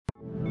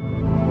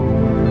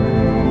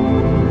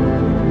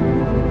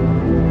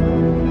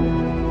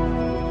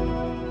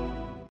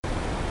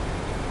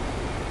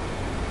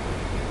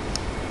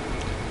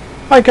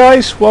Hi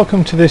guys,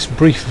 welcome to this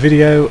brief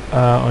video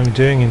I'm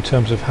doing in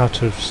terms of how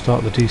to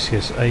start the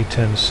DCS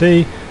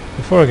A10c.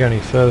 Before I go any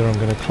further, I'm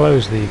going to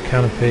close the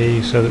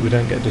canopy so that we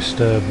don't get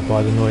disturbed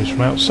by the noise from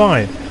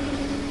outside.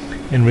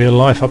 In real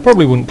life I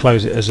probably wouldn't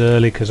close it as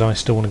early because I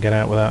still want to get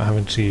out without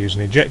having to use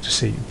an ejector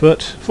seat,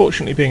 but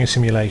fortunately being a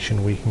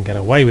simulation we can get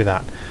away with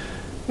that.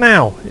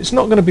 Now, it's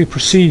not going to be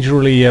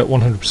procedurally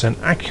 100%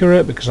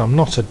 accurate because I'm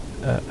not an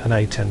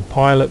A10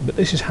 pilot, but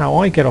this is how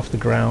I get off the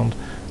ground,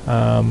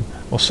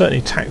 or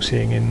certainly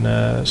taxiing in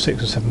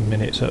 6 or 7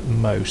 minutes at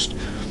most.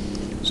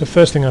 So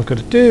first thing I've got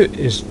to do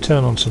is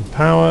turn on some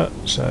power,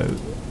 so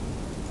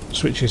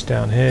switches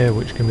down here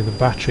which can be the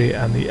battery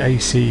and the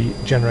AC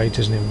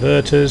generators and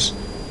inverters.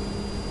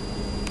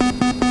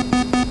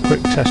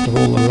 Quick test of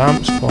all the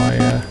lamps by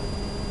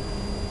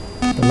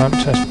the lamp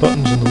test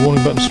buttons and the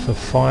warning buttons for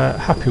fire.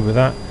 Happy with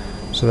that.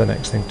 So the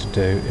next thing to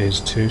do is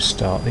to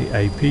start the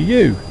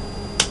APU,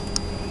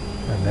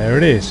 and there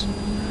it is.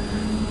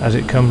 As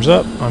it comes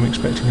up, I'm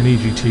expecting an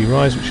EGT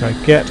rise, which I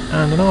get,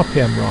 and an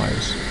RPM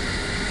rise.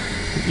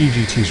 The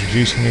EGT is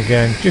reducing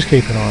again, just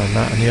keep an eye on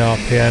that, and the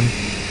RPM,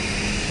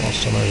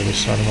 whilst I'm over this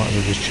side I might as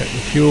well just check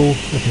the fuel,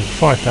 looking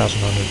for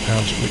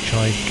 £5,100, which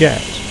I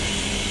get.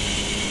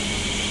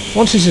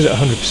 Once this is at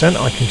 100%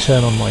 I can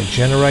turn on my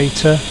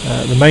generator.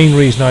 The main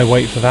reason I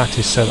wait for that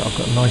is so that I've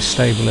got a nice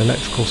stable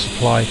electrical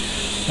supply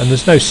and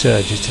there's no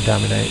surges to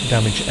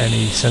damage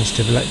any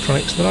sensitive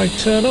electronics that I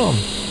turn on.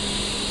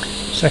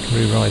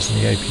 Secondary rise in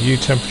the APU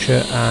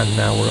temperature, and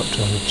now we're up to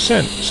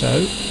 100%,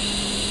 so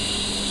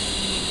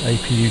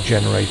APU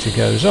generator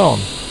goes on.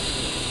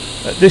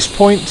 At this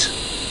point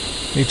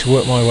I need to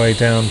work my way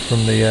down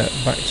from the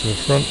back to the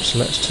front, so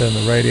let's turn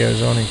the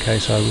radios on in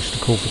case I wish to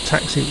call for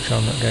taxi, which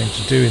I'm not going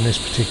to do in this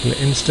particular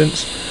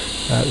instance.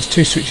 There's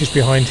two switches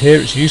behind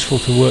here. It's useful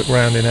to work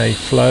around in a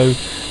flow,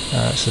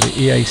 so the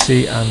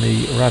EAC and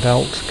the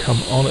RADALT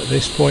come on at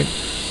this point.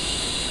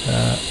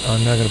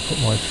 I'm now going to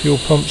put my fuel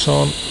pumps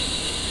on,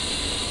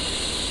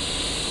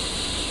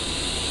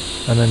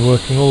 and then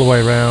working all the way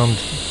around,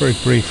 very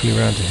briefly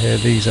around to here.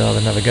 These are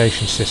the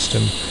navigation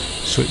system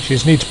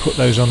switches. Need to put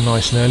those on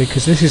nice and early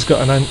because this has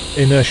got an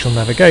inertial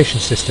navigation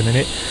system in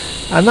it,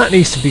 and that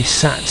needs to be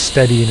sat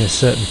steady in a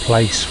certain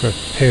place for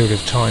a period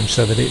of time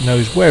so that it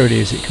knows where it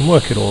is, it can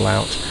work it all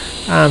out,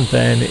 and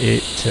then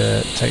it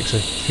takes a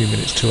few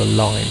minutes to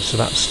align. So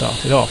that's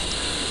started off.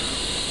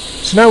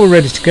 So now we're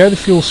ready to go. The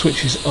fuel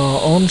switches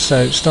are on,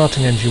 so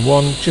starting engine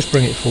 1, just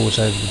bring it forwards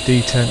over the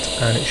detent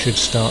and it should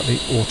start the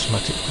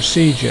automatic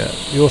procedure.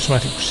 The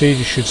automatic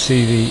procedure should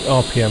see the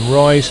RPM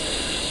rise,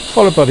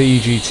 followed by the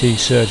EGT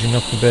surging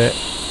up a bit.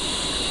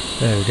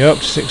 There we go, up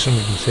to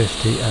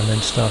 650, and then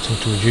starting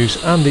to reduce,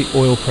 and the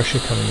oil pressure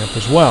coming up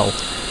as well.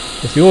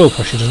 If the oil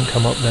pressure doesn't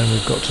come up, then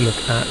we've got to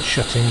look at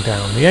shutting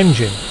down the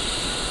engine.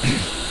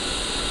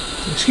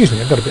 Excuse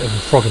me, I've got a bit of a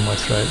frog in my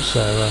throat,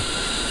 so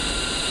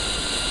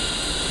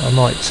I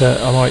might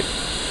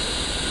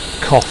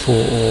cough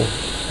or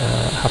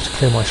have to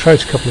clear my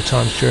throat a couple of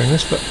times during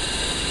this, but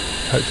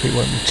hopefully it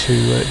won't be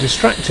too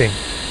distracting.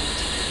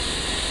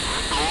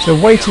 So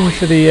waiting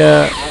for the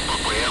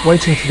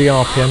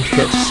RPM to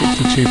get to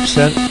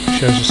 62%,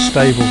 shows a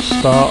stable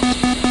start.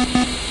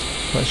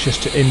 That's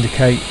just to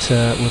indicate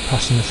we're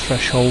passing the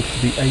threshold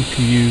for the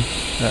APU,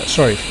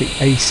 for the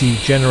AC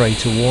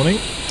generator warning.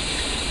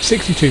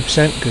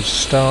 62%, good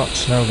start.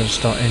 So now we're going to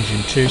start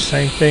engine 2,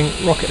 same thing,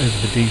 rocket over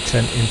the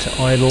detent into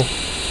idle.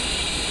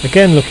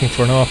 Again looking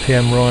for an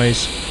RPM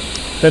rise,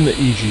 then the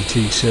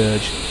EGT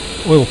surge,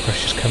 oil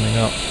pressure's coming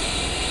up.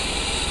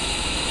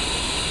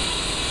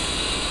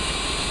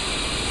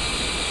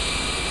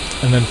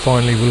 And then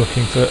finally we're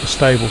looking for a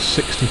stable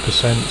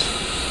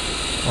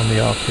 60% on the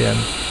RPM.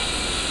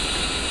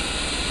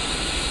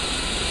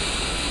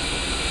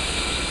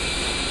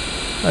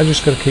 I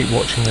just got to keep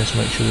watching this,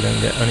 make sure we don't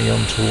get any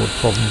untoward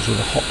problems with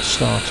a hot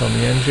start on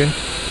the engine.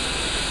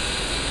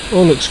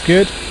 All looks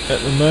good at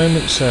the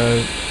moment,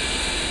 so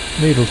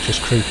needle's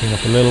just creeping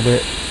up a little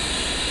bit.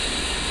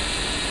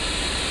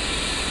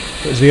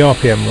 But as the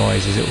RPM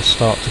rises, it will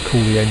start to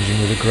cool the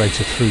engine with a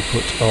greater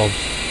throughput of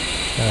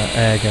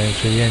air going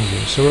through the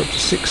engine. So we're up to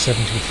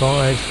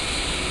 675,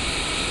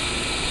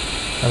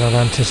 and I'd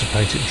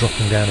anticipate it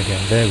dropping down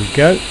again. There we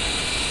go.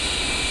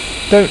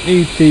 Don't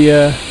need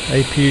the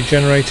APU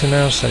generator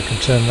now, so I can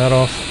turn that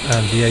off,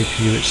 and the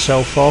APU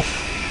itself off.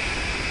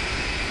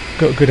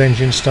 Got good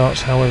engine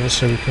starts, however,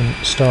 so we can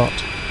start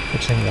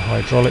putting the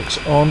hydraulics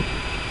on,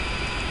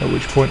 at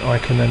which point I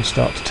can then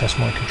start to test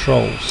my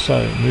controls.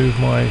 So move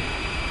my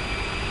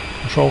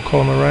control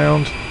column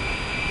around,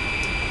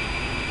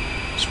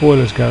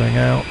 spoilers going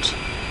out,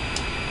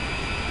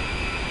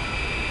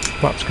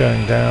 flaps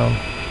going down,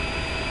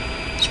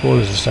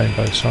 spoilers the same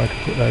both, so I can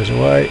put those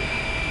away.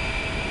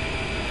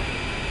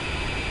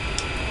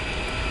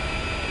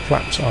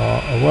 Flaps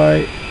are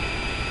away,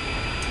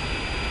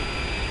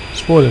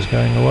 spoilers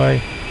going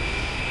away.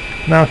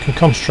 Now I can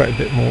concentrate a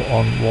bit more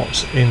on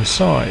what's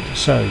inside.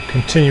 So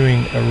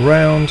continuing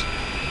around,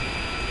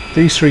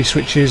 These three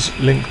switches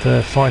link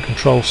the fire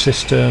control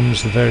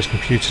systems, the various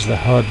computers, the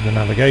HUD, the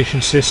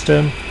navigation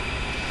system.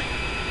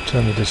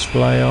 turn the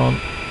display on.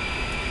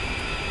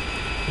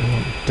 We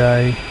want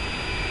day.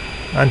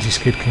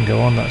 Anti-skid can go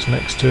on, that's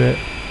next to it.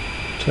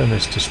 Turn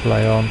this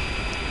display on.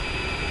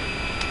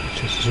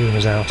 Just zoom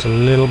us out a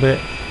little bit.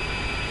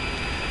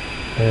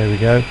 There we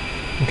go.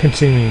 And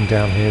continuing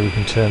down here, we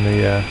can turn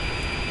the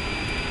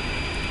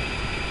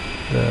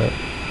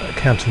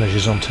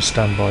countermeasures on to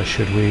standby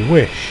should we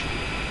wish.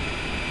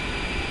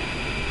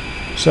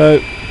 So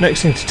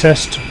next thing to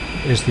test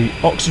is the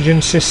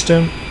oxygen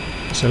system.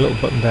 It's a little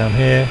button down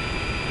here.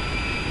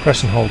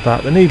 Press and hold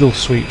that. The needle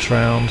sweeps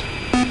round.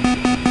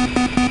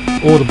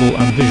 Audible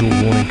and visual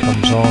warning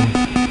comes on.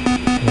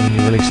 And when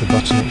you release the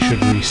button, it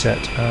should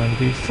reset and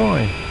be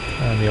fine.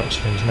 And the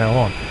oxygen is now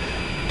on.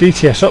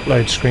 DTS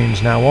upload screen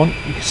is now on.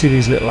 You can see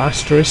these little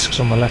asterisks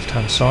on the left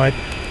hand side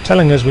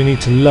telling us we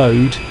need to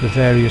load the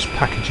various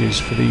packages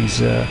for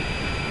these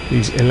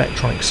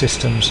electronic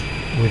systems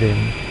within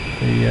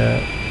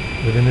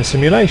the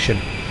simulation.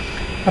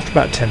 After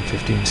about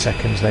 10-15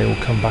 seconds they all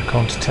come back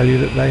on to tell you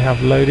that they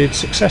have loaded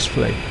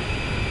successfully.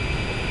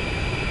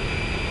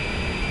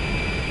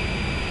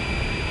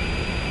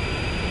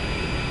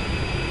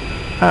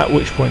 At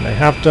which point they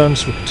have done,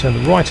 so we can turn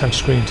the right hand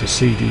screen to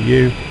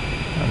CDU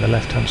and the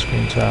left hand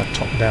screen to our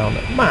top down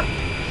map.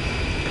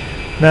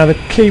 Now the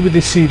key with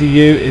this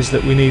CDU is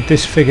that we need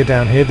this figure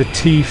down here, the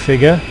T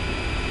figure,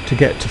 to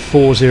get to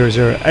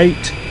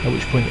 4008, at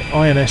which point the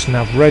INS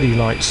nav ready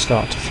lights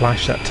start to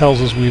flash. That tells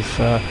us we've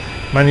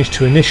managed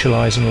to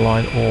initialize and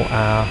align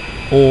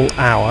all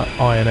our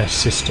INS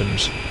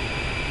systems.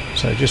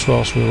 So just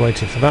whilst we're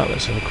waiting for that,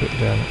 let's have a quick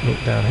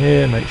look down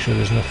here, make sure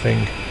there's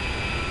nothing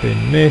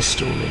been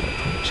missed. All the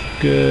electronics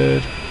are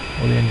good,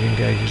 all the engine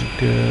gauges are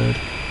good.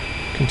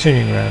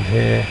 Continuing around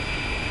here,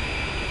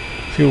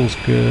 fuel's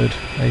good,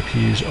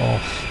 APU's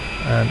off,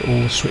 and all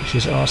the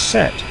switches are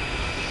set.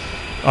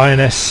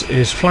 INS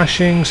is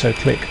flashing, so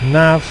click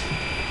nav.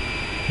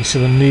 You see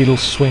the needle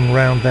swing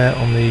round there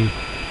on the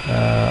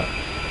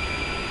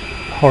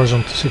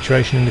horizontal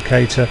situation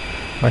indicator.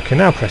 I can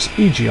now press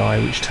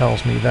EGI, which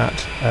tells me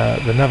that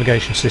the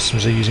navigation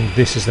systems are using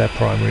this as their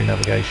primary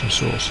navigation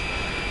source.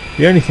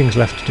 The only things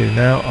left to do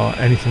now are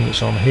anything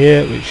that's on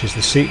here, which is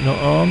the seat knot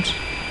arms,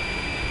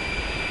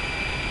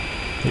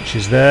 which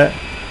is there,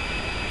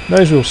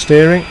 nose wheel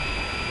steering,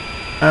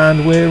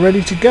 and we're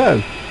ready to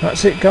go.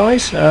 That's it,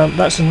 guys.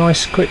 That's a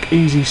nice quick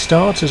easy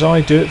start as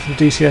I do it for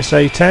the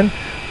DCS A10,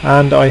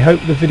 and I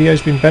hope the video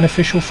has been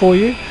beneficial for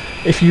you.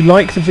 If you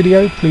like the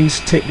video,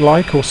 please tick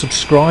like or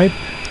subscribe,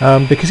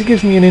 because it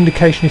gives me an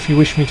indication if you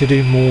wish me to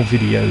do more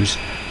videos.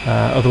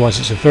 Otherwise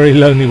it's a very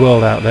lonely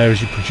world out there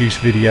as you produce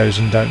videos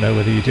and don't know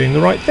whether you're doing the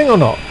right thing or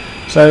not.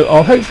 So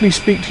I'll hopefully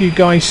speak to you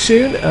guys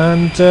soon,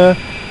 and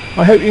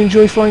I hope you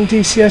enjoy flying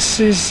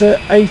DCS's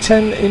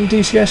A10 in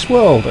DCS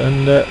World,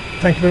 and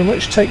thank you very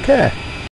much. Take care.